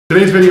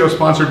Today's video is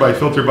sponsored by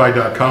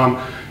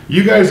filterby.com.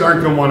 You guys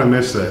aren't going to want to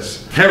miss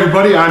this. Hey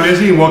everybody, I'm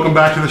Izzy and welcome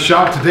back to the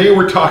shop. Today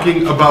we're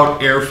talking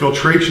about air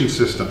filtration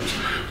systems.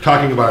 We're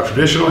talking about a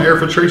traditional air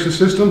filtration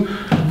system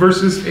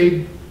versus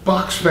a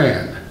box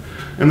fan.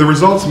 And the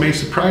results may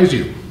surprise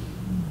you.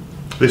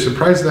 They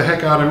surprised the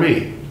heck out of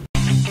me.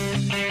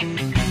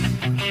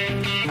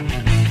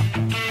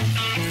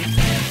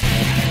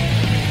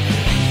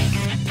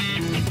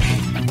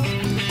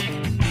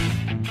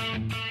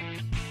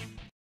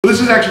 This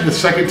is actually the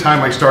second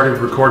time I started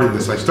recording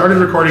this. I started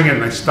recording it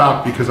and I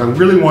stopped because I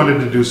really wanted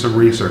to do some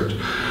research.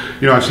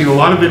 You know, I've seen a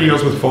lot of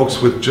videos with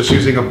folks with just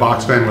using a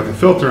box fan with a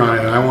filter on it,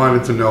 and I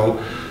wanted to know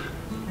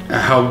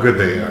how good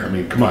they are. I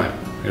mean, come on,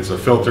 it's a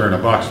filter and a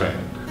box fan.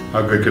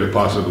 How good could it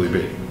possibly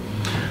be?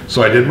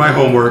 So I did my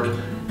homework,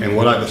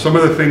 and some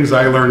of the things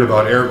I learned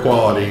about air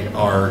quality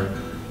are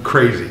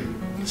crazy.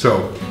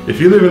 So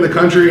if you live in the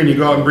country and you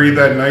go out and breathe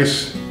that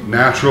nice,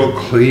 natural,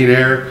 clean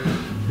air,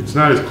 it's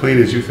not as clean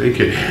as you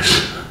think it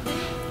is.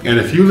 And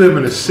if you live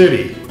in a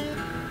city,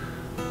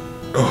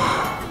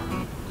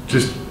 oh,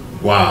 just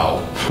wow.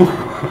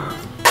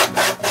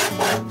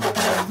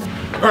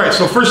 All right,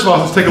 so first of all,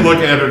 let's take a look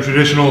at a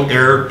traditional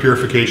air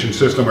purification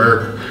system,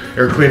 or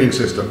air cleaning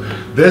system.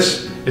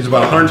 This is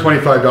about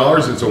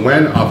 $125. It's a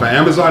Wen off of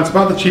Amazon. It's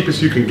about the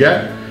cheapest you can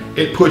get.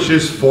 It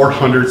pushes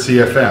 400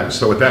 CFM.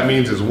 So what that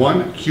means is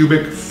 1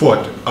 cubic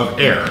foot of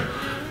air.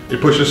 It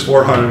pushes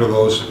 400 of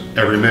those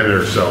every minute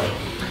or so.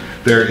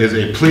 There is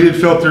a pleated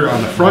filter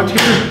on the front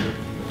here.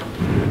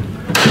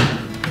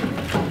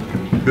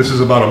 This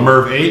is about a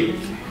MERV 8,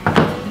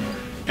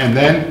 and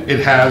then it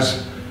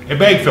has a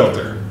bag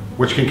filter,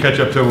 which can catch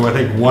up to, I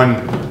think,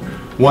 one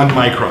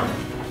micron.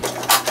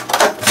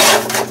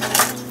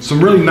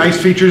 Some really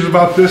nice features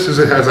about this is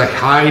it has a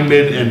high,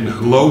 mid, and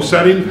low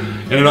setting,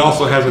 and it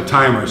also has a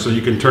timer, so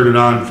you can turn it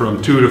on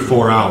from 2 to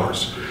 4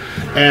 hours,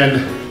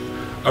 and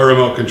a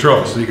remote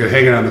control, so you can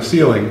hang it on the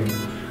ceiling.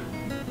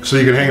 So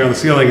you can hang it on the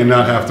ceiling and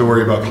not have to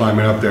worry about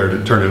climbing up there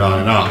to turn it on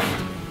and off.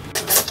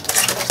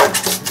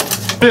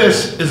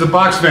 This is a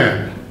box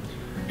fan,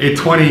 a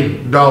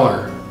 $20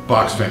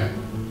 box fan.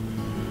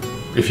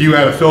 If you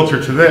add a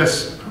filter to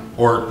this,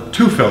 or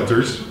 2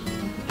 filters,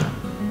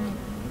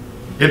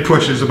 it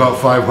pushes about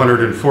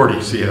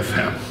 540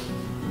 CFM.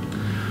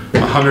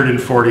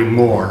 140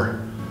 more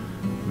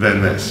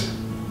than this.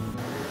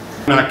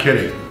 I'm not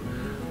kidding.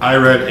 I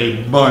read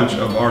a bunch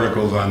of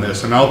articles on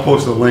this, and I'll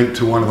post a link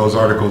to one of those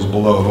articles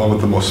below, the one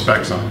with the most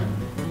specs on it.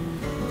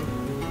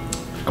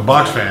 A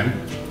box fan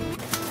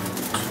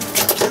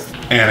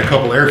and a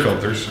couple air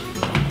filters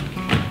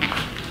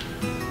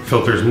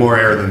filters more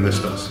air than this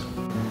does.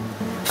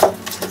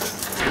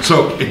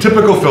 So a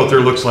typical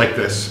filter looks like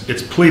this.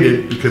 It's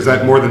pleated because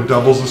that more than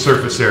doubles the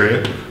surface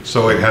area,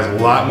 so it has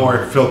a lot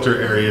more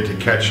filter area to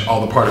catch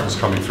all the particles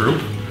coming through.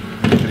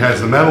 It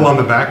has the metal on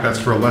the back, that's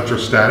for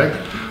electrostatic.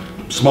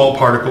 Small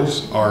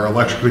particles are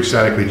electrically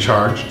statically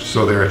charged,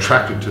 so they're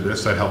attracted to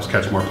this. That helps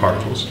catch more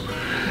particles.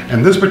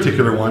 And this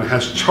particular one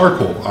has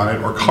charcoal on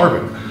it, or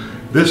carbon.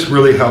 This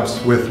really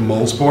helps with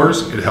mold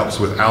spores, it helps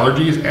with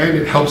allergies, and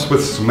it helps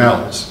with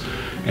smells.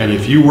 And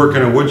if you work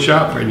in a wood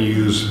shop and you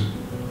use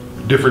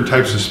different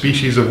types of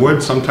species of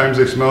wood, sometimes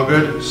they smell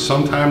good,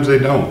 sometimes they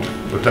don't,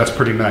 but that's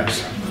pretty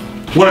nice.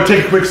 I want to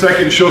take a quick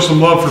second and show some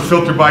love for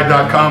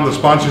filterby.com, the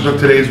sponsors of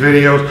today's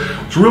videos.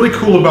 What's really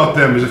cool about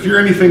them is if you're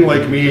anything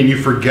like me and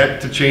you forget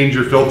to change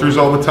your filters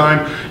all the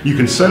time, you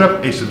can set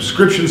up a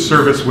subscription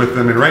service with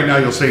them, and right now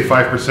you'll save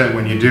 5%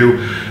 when you do,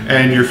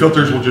 and your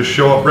filters will just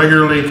show up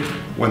regularly.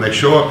 When they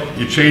show up,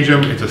 you change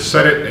them. It's a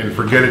set it and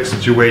forget it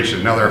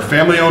situation. Now, they're a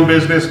family-owned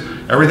business.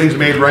 Everything's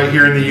made right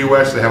here in the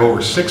US. They have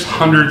over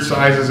 600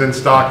 sizes in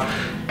stock,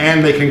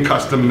 and they can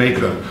custom make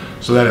them.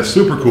 So that is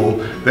super cool.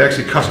 They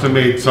actually custom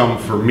made some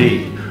for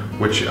me,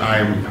 which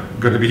I'm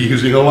going to be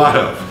using a lot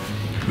of.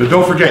 But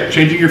don't forget,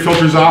 changing your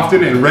filters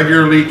often and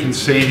regularly can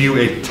save you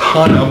a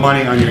ton of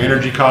money on your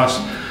energy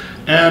costs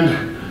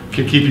and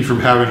can keep you from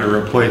having to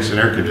replace an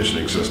air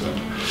conditioning system.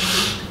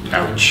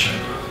 Ouch.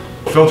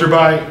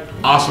 FilterBy,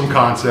 awesome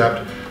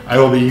concept. I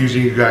will be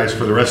using you guys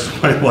for the rest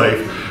of my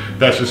life.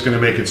 That's just going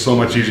to make it so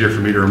much easier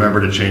for me to remember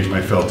to change my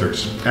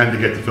filters and to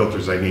get the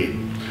filters I need.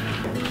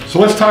 So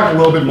let's talk a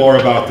little bit more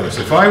about this.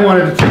 If I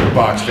wanted to take a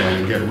box fan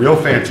and get real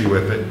fancy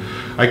with it,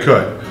 I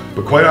could.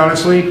 But quite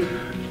honestly,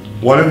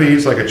 one of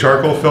these, like a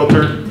charcoal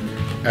filter,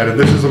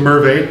 this is a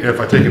MERV 8, and if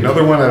I take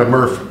another one at a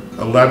MERV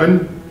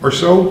 11 or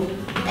so,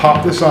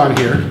 pop this on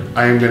here,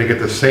 I am going to get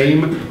the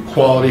same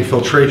quality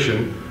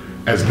filtration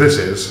as this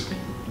is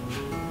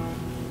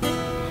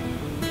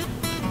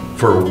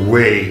for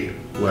way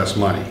less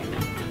money.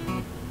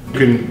 You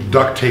can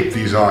duct tape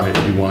these on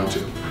if you want to.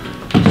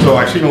 So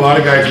I've seen a lot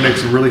of guys make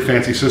some really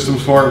fancy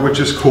systems for it, which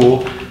is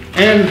cool.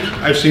 And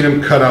I've seen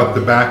them cut out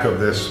the back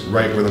of this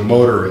right where the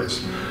motor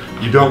is.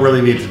 You don't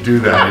really need to do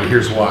that, and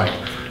here's why.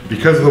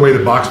 Because of the way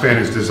the box fan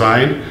is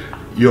designed,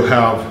 you'll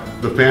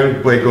have the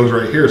fan blade goes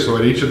right here, so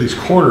at each of these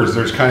corners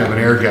there's kind of an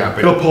air gap.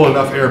 It'll pull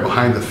enough air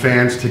behind the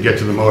fans to get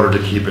to the motor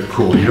to keep it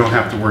cool. You don't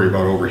have to worry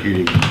about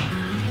overheating.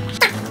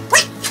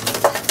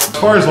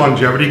 far as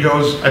longevity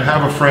goes, I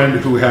have a friend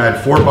who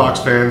had 4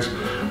 box fans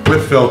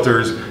with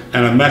filters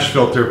and a mesh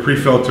filter, a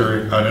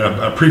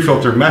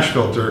pre-filter mesh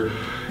filter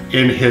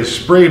in his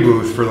spray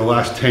booth for the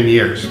last 10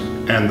 years.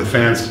 And the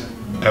fans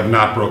have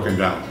not broken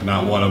down.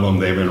 Not one of them.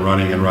 They've been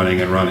running and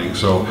running and running.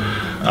 So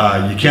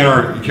you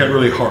can't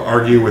really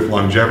argue with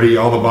longevity.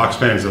 All the box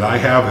fans that I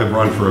have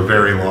run for a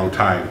very long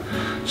time.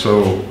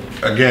 So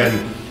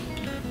again,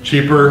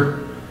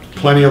 cheaper,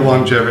 plenty of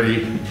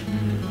longevity,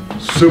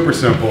 super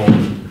simple,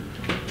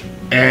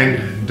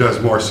 and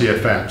does more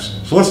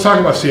CFMs. So let's talk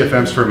about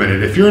CFMs for a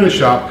minute. If you're in a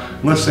shop,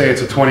 let's say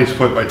it's a 20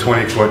 foot by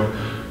 20 foot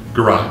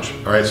garage,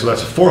 all right? So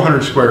that's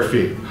 400 square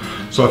feet.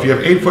 So if you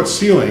have 8 foot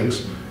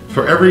ceilings,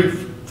 for every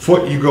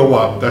foot you go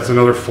up, that's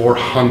another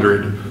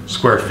 400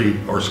 square feet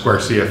or square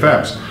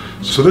CFMs.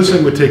 So this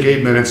thing would take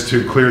 8 minutes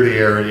to clear the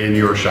air in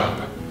your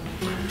shop.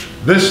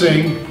 This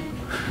thing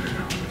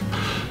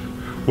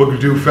would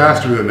do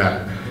faster than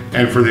that.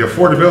 And for the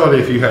affordability,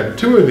 if you had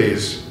 2 of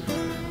these,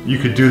 you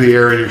could do the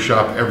air in your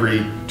shop every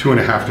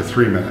 2.5 to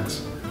 3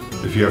 minutes.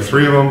 If you have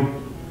 3 of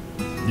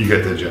them, you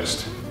get the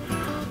gist.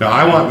 Now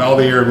I want all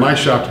the air in my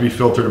shop to be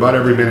filtered about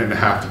every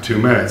 1.5 to 2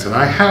 minutes, and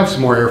I have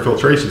some more air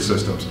filtration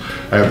systems.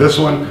 I have this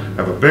one, I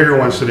have a bigger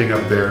one sitting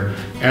up there,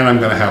 and I'm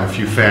gonna have a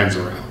few fans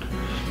around.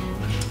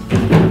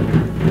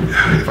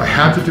 If I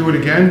had to do it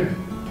again,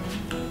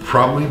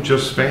 probably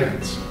just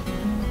fans.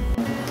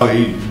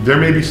 There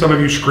may be some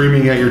of you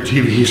screaming at your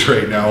TVs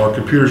right now or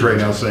computers right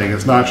now saying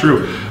it's not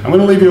true. I'm going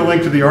to leave you a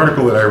link to the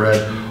article that I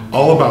read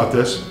all about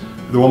this,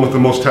 the one with the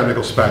most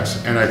technical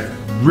specs. And I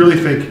really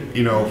think,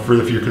 you know,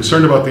 if you're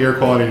concerned about the air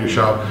quality in your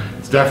shop,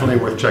 it's definitely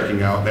worth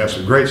checking out. They have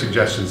some great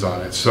suggestions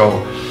on it.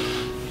 So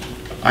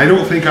I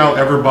don't think I'll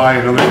ever buy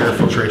another air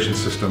filtration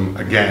system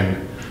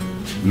again.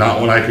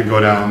 Not when I can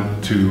go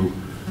down to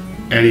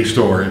any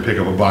store and pick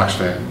up a box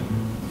fan.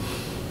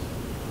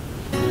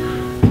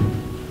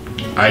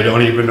 I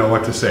don't even know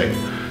what to say.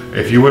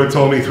 If you would have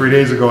told me 3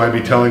 days ago I'd be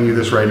telling you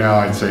this right now,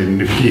 I'd say,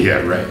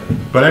 yeah, right.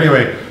 But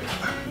anyway,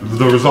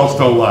 the results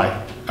don't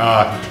lie.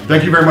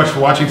 Thank you very much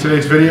for watching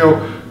today's video.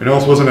 I know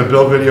this wasn't a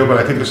build video, but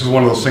I think this is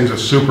one of those things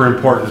that's super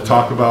important to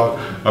talk about.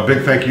 A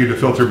big thank you to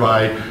Filter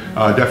By.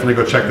 Definitely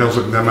go check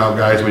them out,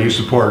 guys. When you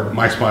support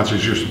my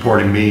sponsors, you're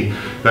supporting me.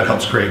 That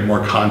helps create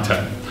more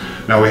content.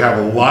 Now we have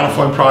a lot of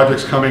fun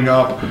projects coming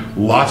up,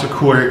 lots of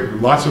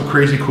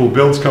crazy cool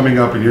builds coming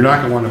up, and you're not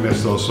going to want to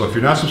miss those. So if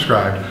you're not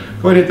subscribed,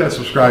 go ahead and hit that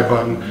subscribe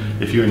button.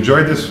 If you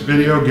enjoyed this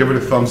video, give it a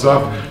thumbs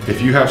up.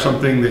 If you have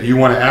something that you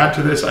want to add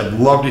to this, I'd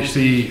love to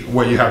see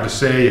what you have to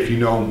say. If you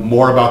know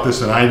more about this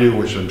than I do,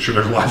 which I'm sure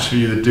there's lots of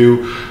you that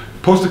do,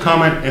 post a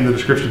comment in the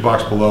description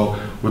box below.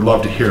 We'd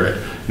love to hear it.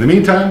 In the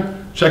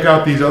meantime, check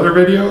out these other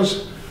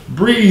videos,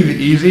 breathe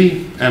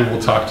easy, and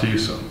we'll talk to you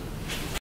soon.